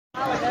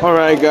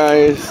Alright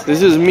guys,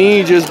 this is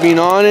me just being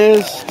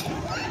honest.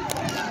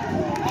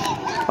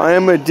 I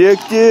am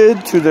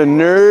addicted to the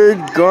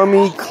Nerd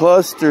Gummy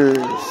Clusters.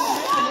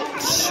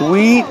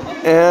 Sweet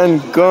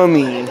and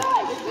gummy.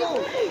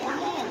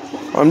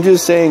 I'm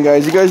just saying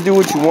guys, you guys do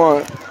what you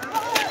want.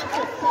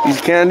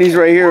 These candies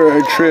right here are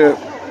a trip.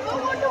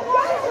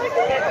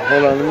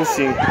 Hold on, let me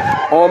see.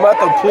 Oh, I'm at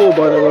the pool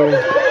by the way.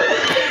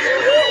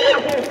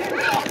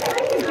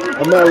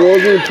 I'm at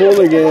Rosemead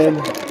pool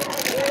again.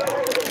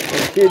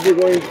 The kids are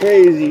going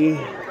crazy.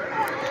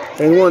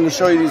 I wanted to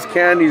show you these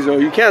candies though.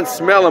 You can't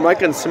smell them. I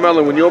can smell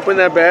them. When you open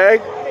that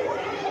bag,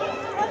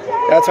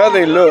 that's how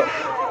they look.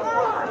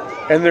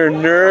 And they're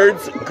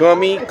Nerds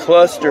Gummy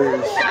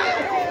Clusters.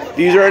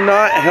 These are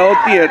not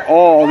healthy at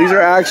all. These are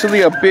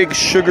actually a big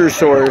sugar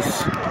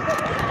source.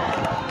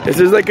 This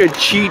is like a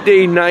cheat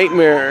day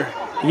nightmare.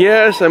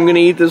 Yes, I'm gonna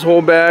eat this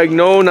whole bag.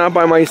 No, not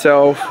by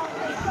myself.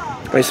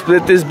 I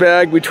split this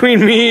bag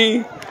between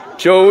me,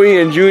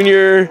 Joey, and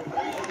Junior,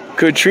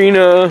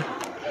 Katrina.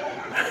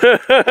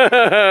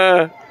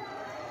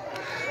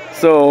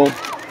 So,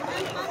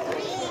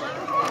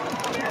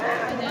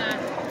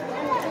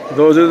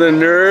 those are the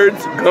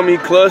Nerds Gummy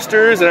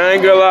Clusters, and I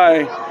ain't gonna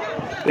lie,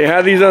 they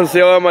had these on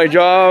sale at my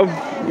job.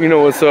 You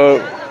know what's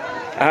up.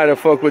 I had to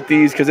fuck with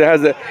these because it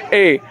has a,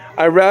 hey,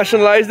 I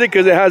rationalized it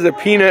because it has a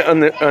peanut on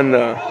the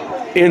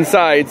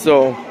inside,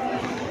 so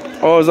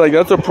I was like,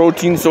 that's a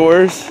protein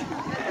source.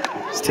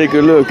 Let's take a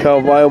look how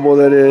viable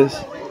that is.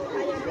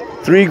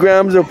 3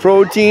 grams of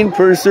protein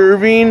per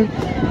serving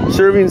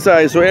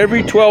size. So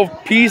every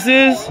 12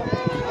 pieces,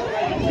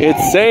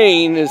 it's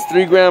saying is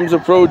 3 grams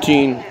of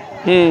protein.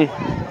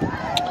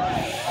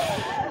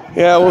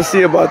 Yeah, we'll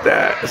see about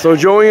that. So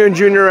Joey and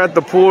Junior are at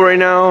the pool right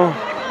now.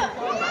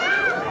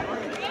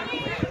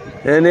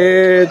 And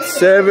it's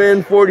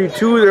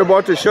 7:42. They're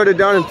about to shut it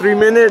down in 3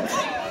 minutes.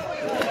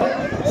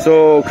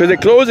 So, because they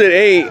close at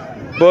 8,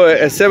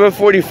 but at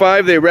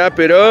 7:45 they wrap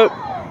it up.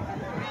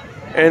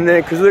 And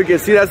then, because look, you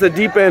see that's the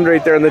deep end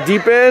right there. On the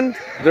deep end,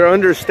 they're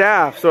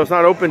understaffed, so it's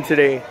not open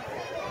today.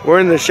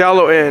 We're in the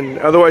shallow end.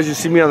 Otherwise, you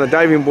see me on the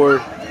diving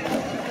board.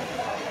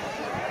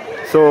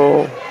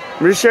 So,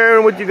 I'm just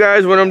sharing with you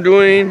guys what I'm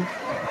doing.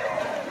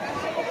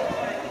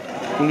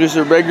 I'm just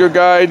a regular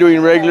guy doing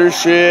regular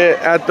shit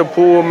at the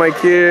pool with my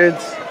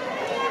kids.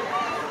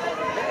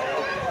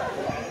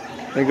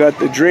 I got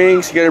the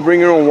drinks. You gotta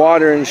bring your own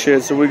water and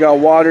shit. So we got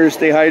water,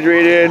 stay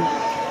hydrated.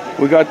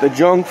 We got the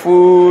junk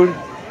food,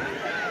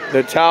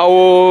 the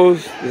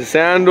towels, the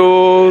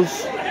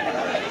sandals.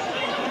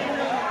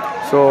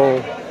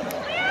 So,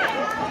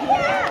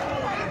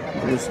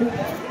 let me see.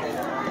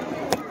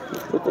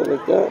 Just put that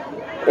like that.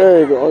 There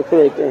you go. I'll put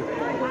it right there.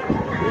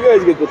 You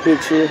guys get the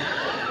picture.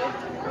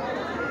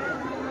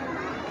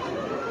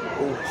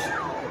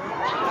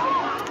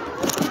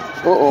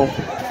 Uh-oh.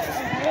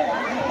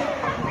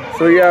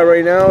 So yeah,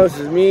 right now this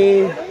is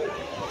me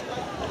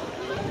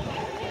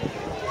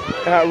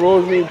at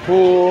Rosemead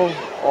pool.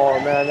 Oh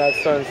man, that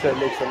sunset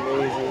looks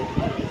amazing.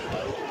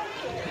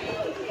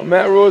 I'm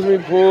at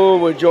Rosemead pool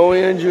with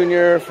Joey and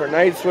Junior for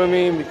night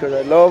swimming because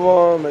I love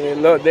them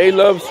and they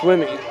love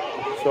swimming.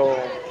 So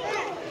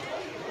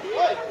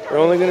they're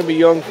only gonna be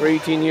young for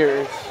 18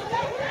 years.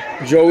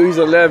 Joey's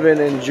 11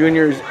 and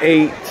Junior's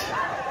 8.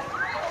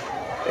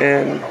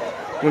 And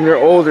when they're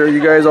older,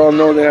 you guys all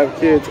know they have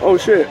kids. Oh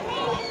shit.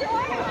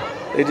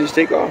 They just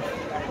take off.